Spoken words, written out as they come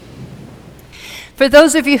For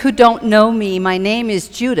those of you who don't know me, my name is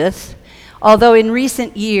Judith, although in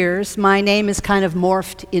recent years my name is kind of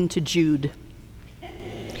morphed into Jude.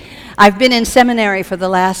 I've been in seminary for the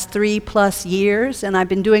last 3+ years, and I've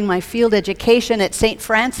been doing my field education at St.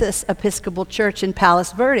 Francis Episcopal Church in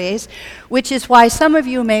Palos Verdes, which is why some of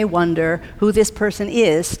you may wonder who this person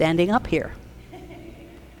is standing up here.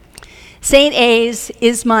 St. A's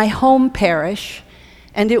is my home parish,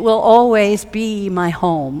 and it will always be my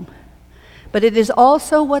home. But it is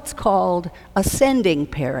also what's called a sending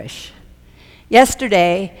parish.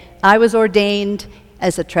 Yesterday, I was ordained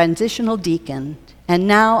as a transitional deacon, and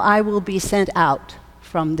now I will be sent out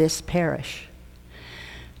from this parish.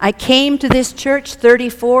 I came to this church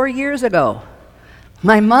 34 years ago.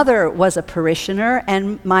 My mother was a parishioner,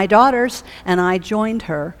 and my daughters and I joined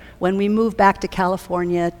her when we moved back to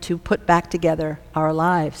California to put back together our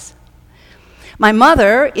lives. My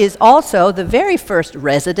mother is also the very first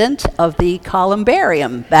resident of the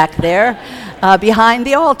columbarium back there behind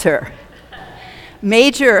the altar.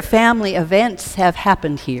 Major family events have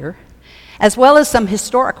happened here, as well as some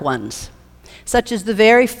historic ones, such as the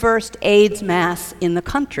very first AIDS Mass in the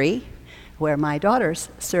country, where my daughters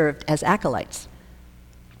served as acolytes.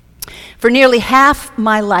 For nearly half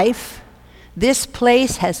my life, this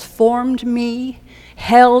place has formed me,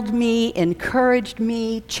 held me, encouraged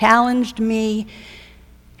me, challenged me,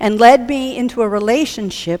 and led me into a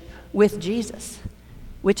relationship with Jesus,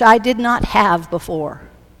 which I did not have before.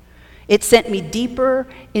 It sent me deeper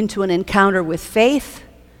into an encounter with faith,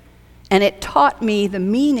 and it taught me the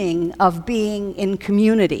meaning of being in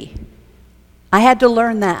community. I had to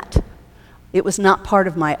learn that. It was not part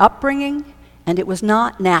of my upbringing, and it was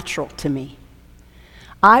not natural to me.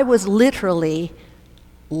 I was literally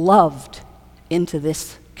loved into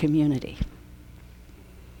this community.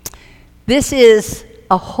 This is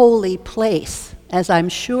a holy place, as I'm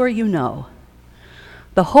sure you know.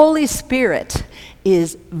 The Holy Spirit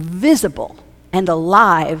is visible and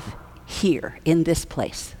alive here in this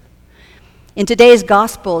place. In today's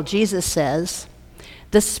gospel, Jesus says,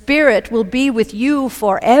 "The Spirit will be with you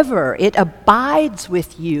forever. It abides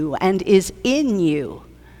with you and is in you."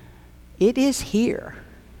 It is here.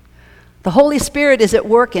 The Holy Spirit is at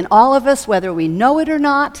work in all of us, whether we know it or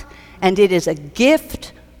not, and it is a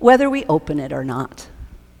gift whether we open it or not.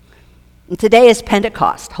 And today is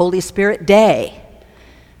Pentecost, Holy Spirit Day.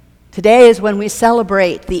 Today is when we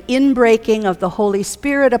celebrate the inbreaking of the Holy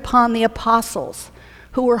Spirit upon the apostles,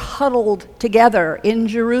 who were huddled together in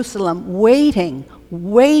Jerusalem, waiting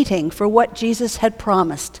for what Jesus had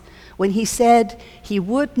promised when he said he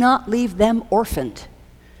would not leave them orphaned.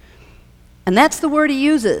 And that's the word he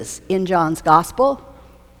uses in John's gospel,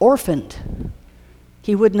 orphaned.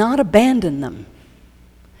 He would not abandon them.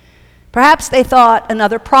 Perhaps they thought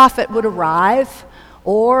another prophet would arrive,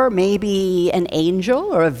 or maybe an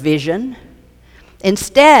angel or a vision.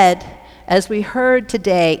 Instead, as we heard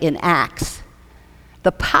today in Acts,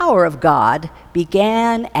 the power of God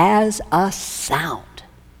began as a sound,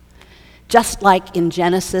 just like in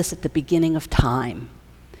Genesis at the beginning of time.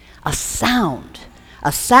 A sound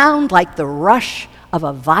like the rush of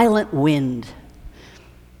a violent wind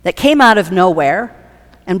that came out of nowhere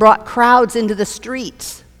and brought crowds into the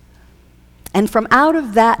streets. And from out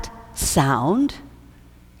of that sound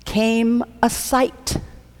came a sight,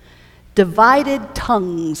 divided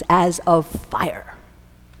tongues as of fire.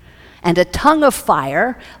 And a tongue of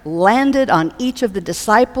fire landed on each of the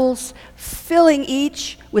disciples, filling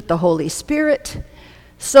each with the Holy Spirit,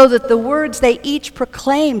 so that the words they each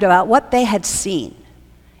proclaimed about what they had seen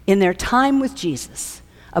in their time with Jesus,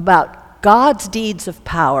 about God's deeds of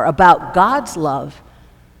power, about God's love,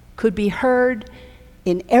 could be heard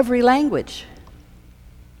in every language.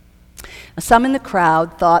 Some in the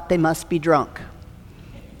crowd thought they must be drunk.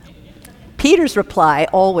 Peter's reply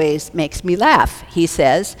always makes me laugh. He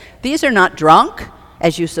says, "These are not drunk,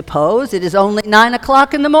 as you suppose. It is only 9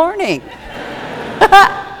 o'clock in the morning."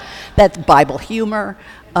 That's Bible humor.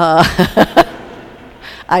 I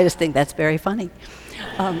just think that's very funny.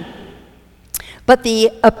 But the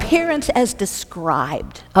appearance as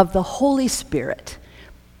described of the Holy Spirit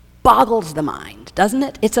boggles the mind, doesn't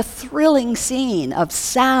it? It's a thrilling scene of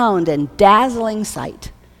sound and dazzling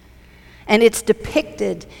sight. And it's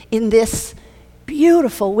depicted in this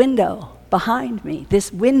beautiful window behind me,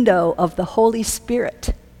 this window of the Holy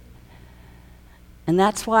Spirit. And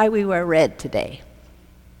that's why we wear red today.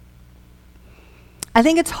 I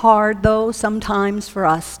think it's hard, though, sometimes for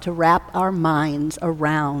us to wrap our minds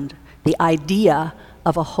around the idea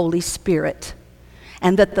of a Holy Spirit,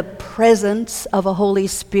 and that the presence of a Holy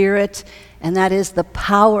Spirit, and that is the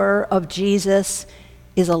power of Jesus,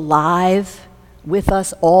 is alive with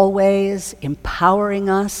us always, empowering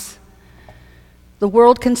us. The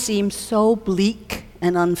world can seem so bleak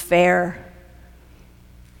and unfair,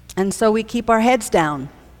 and so we keep our heads down.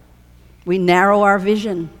 We narrow our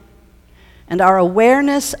vision, and our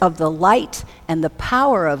awareness of the light and the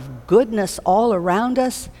power of goodness all around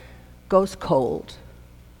us goes cold.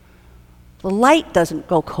 The light doesn't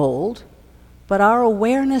go cold, but our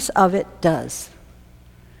awareness of it does.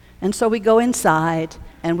 And so we go inside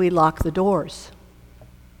and we lock the doors.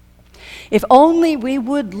 If only we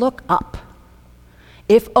would look up.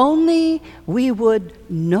 If only we would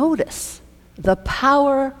notice the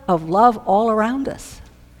power of love all around us.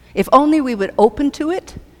 If only we would open to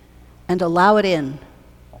it and allow it in.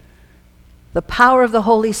 The power of the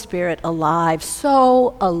Holy Spirit alive,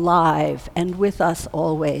 so alive and with us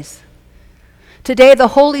always. Today, the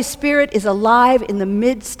Holy Spirit is alive in the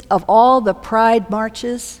midst of all the pride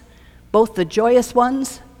marches, both the joyous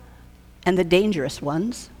ones and the dangerous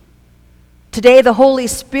ones. Today, the Holy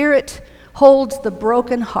Spirit holds the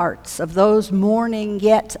broken hearts of those mourning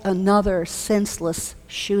yet another senseless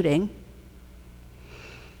shooting.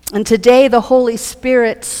 And today, the Holy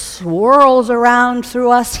Spirit swirls around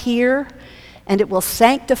through us here, and it will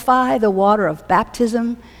sanctify the water of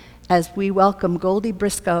baptism as we welcome Goldie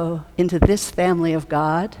Briscoe into this family of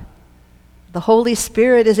God. The Holy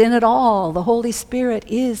Spirit is in it all. The Holy Spirit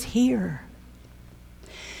is here.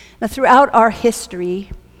 Now, throughout our history,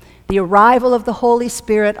 the arrival of the Holy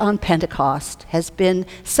Spirit on Pentecost has been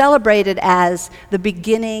celebrated as the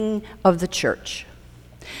beginning of the church.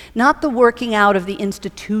 Not the working out of the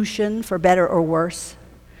institution for better or worse,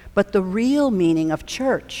 but the real meaning of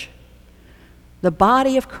church, the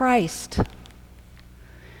body of Christ.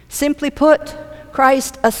 Simply put,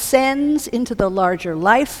 Christ ascends into the larger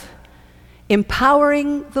life,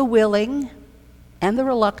 empowering the willing and the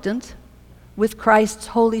reluctant with Christ's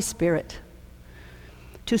Holy Spirit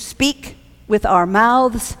to speak with our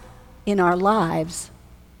mouths in our lives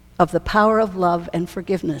of the power of love and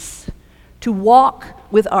forgiveness, to walk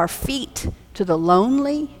with our feet to the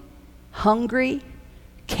lonely, hungry,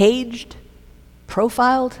 caged,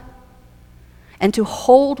 profiled, and to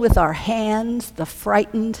hold with our hands the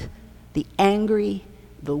frightened, the angry,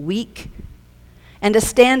 the weak, and to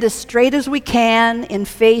stand as straight as we can in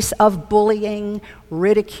face of bullying,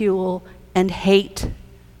 ridicule, and hate,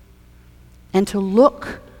 and to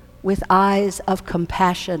look with eyes of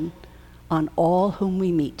compassion on all whom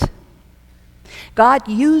we meet. God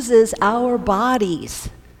uses our bodies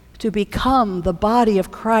to become the body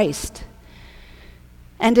of Christ.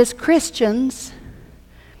 And as Christians,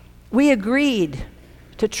 we agreed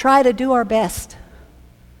to try to do our best.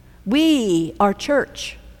 We are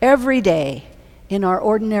church every day in our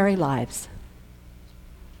ordinary lives.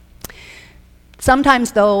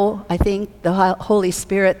 Sometimes, though, I think the Holy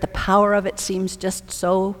Spirit, the power of it seems just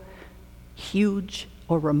so huge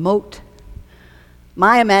or remote.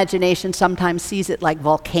 My imagination sometimes sees it like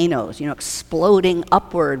volcanoes, exploding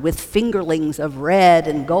upward with fingerlings of red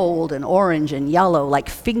and gold and orange and yellow, like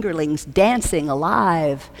fingerlings dancing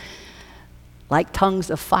alive, like tongues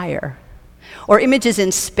of fire. Or images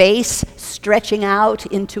in space stretching out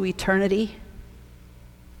into eternity.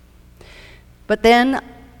 But then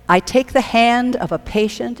I take the hand of a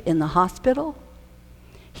patient in the hospital.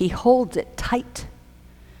 He holds it tight,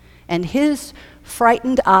 and his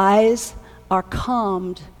frightened eyes are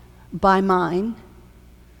calmed by mine,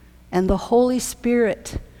 and the Holy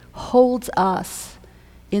Spirit holds us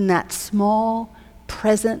in that small,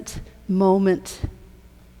 present moment.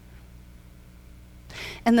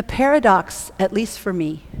 And the paradox, at least for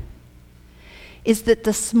me, is that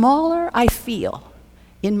the smaller I feel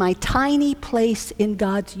in my tiny place in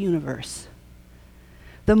God's universe,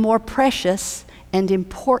 the more precious and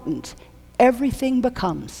important everything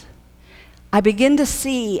becomes. I begin to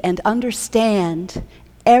see and understand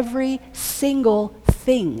every single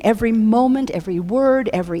thing, every moment, every word,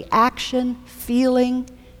 every action, feeling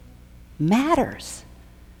matters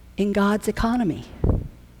in God's economy.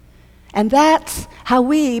 And that's how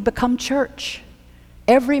we become church.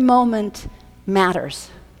 Every moment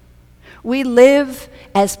matters. We live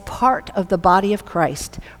as part of the body of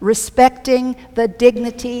Christ, respecting the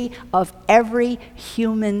dignity of every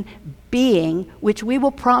human being, which we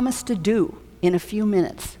will promise to do in a few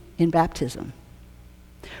minutes in baptism.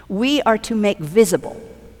 We are to make visible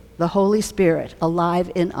the Holy Spirit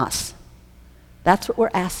alive in us. That's what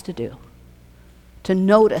we're asked to do, to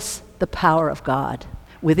notice the power of God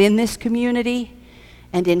within this community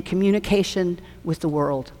and in communication with the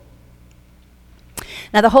world.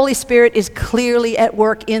 Now, the Holy Spirit is clearly at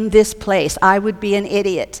work in this place. I would be an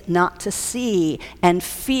idiot not to see and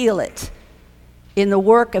feel it in the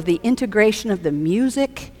work of the integration of the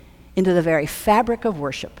music into the very fabric of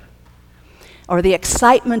worship, or the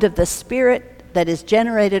excitement of the Spirit that is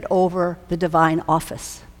generated over the divine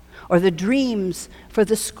office, or the dreams for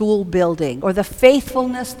the school building, or the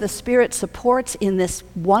faithfulness the Spirit supports in this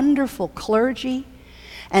wonderful clergy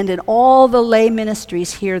and in all the lay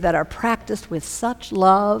ministries here that are practiced with such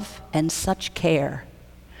love and such care.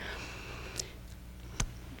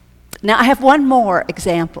 Now, I have one more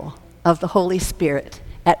example of the Holy Spirit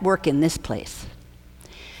at work in this place.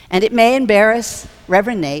 And it may embarrass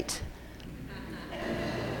Reverend Nate,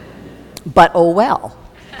 but oh well.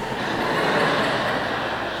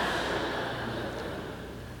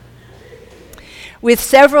 With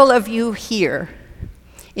several of you here,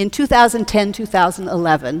 in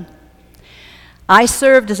 2010-2011, I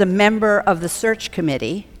served as a member of the search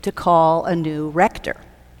committee to call a new rector.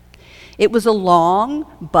 It was a long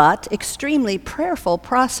but extremely prayerful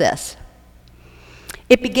process.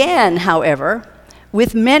 It began, however,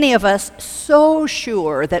 with many of us so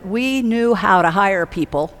sure that we knew how to hire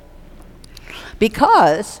people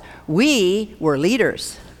because we were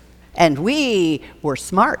leaders, and we were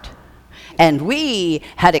smart, and we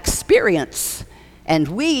had experience, and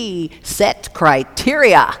we set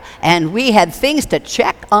criteria, and we had things to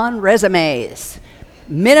check on resumes.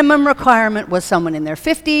 Minimum requirement was someone in their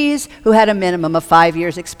 50s who had a minimum of 5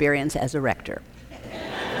 years' experience as a rector.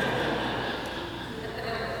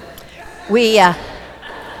 We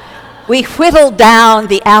whittled down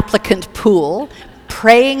the applicant pool,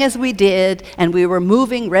 praying as we did, and we were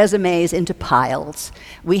moving resumes into piles.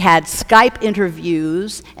 We had Skype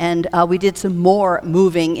interviews, and we did some more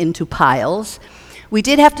moving into piles. We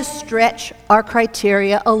did have to stretch our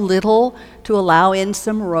criteria a little to allow in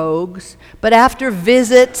some rogues, but after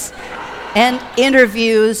visits and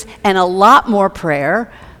interviews and a lot more prayer,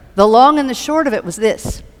 the long and the short of it was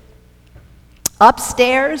this.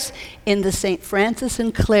 Upstairs in the St. Francis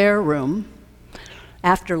and Clare room,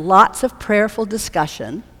 after lots of prayerful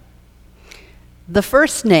discussion, the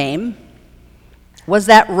first name was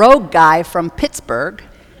that rogue guy from Pittsburgh,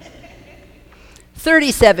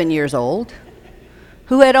 37 years old,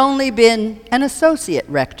 who had only been an associate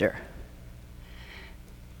rector.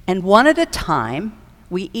 And one at a time,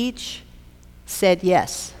 we each said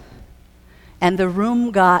yes. And the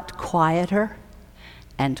room got quieter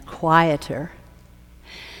and quieter.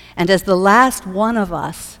 And as the last one of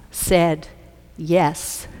us said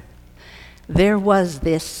yes, there was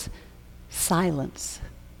this silence,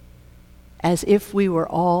 as if we were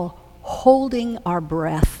all holding our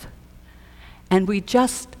breath, and we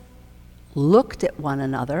just looked at one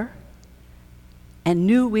another and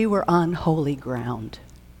knew we were on holy ground.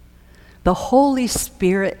 The Holy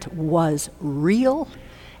Spirit was real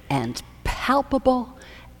and palpable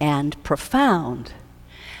and profound.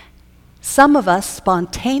 Some of us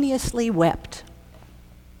spontaneously wept.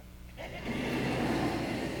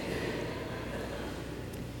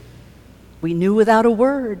 We knew without a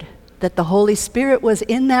word that the Holy Spirit was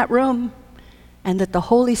in that room and that the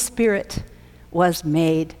Holy Spirit was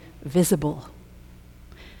made visible.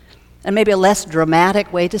 And maybe a less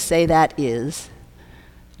dramatic way to say that is,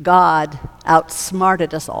 God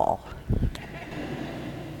outsmarted us all.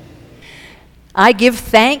 I give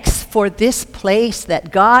thanks for this place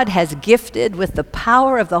that God has gifted with the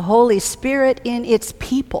power of the Holy Spirit in its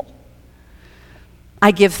people.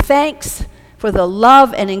 I give thanks for the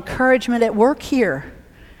love and encouragement at work here,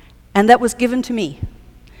 and that was given to me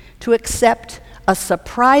to accept a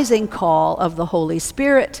surprising call of the Holy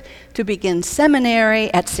Spirit to begin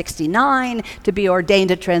seminary at 69, to be ordained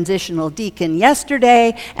a transitional deacon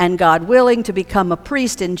yesterday, and God willing, to become a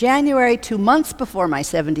priest in January, 2 months before my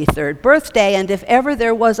 73rd birthday. And if ever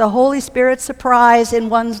there was a Holy Spirit surprise in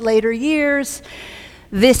one's later years,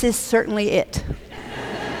 this is certainly it.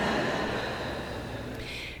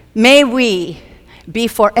 May we be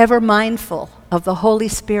forever mindful of the Holy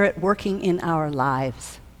Spirit working in our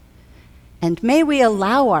lives. And may we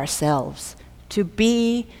allow ourselves to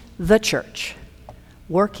be the church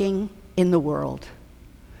working in the world.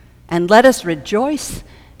 And let us rejoice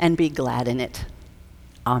and be glad in it.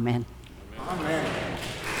 Amen. Amen.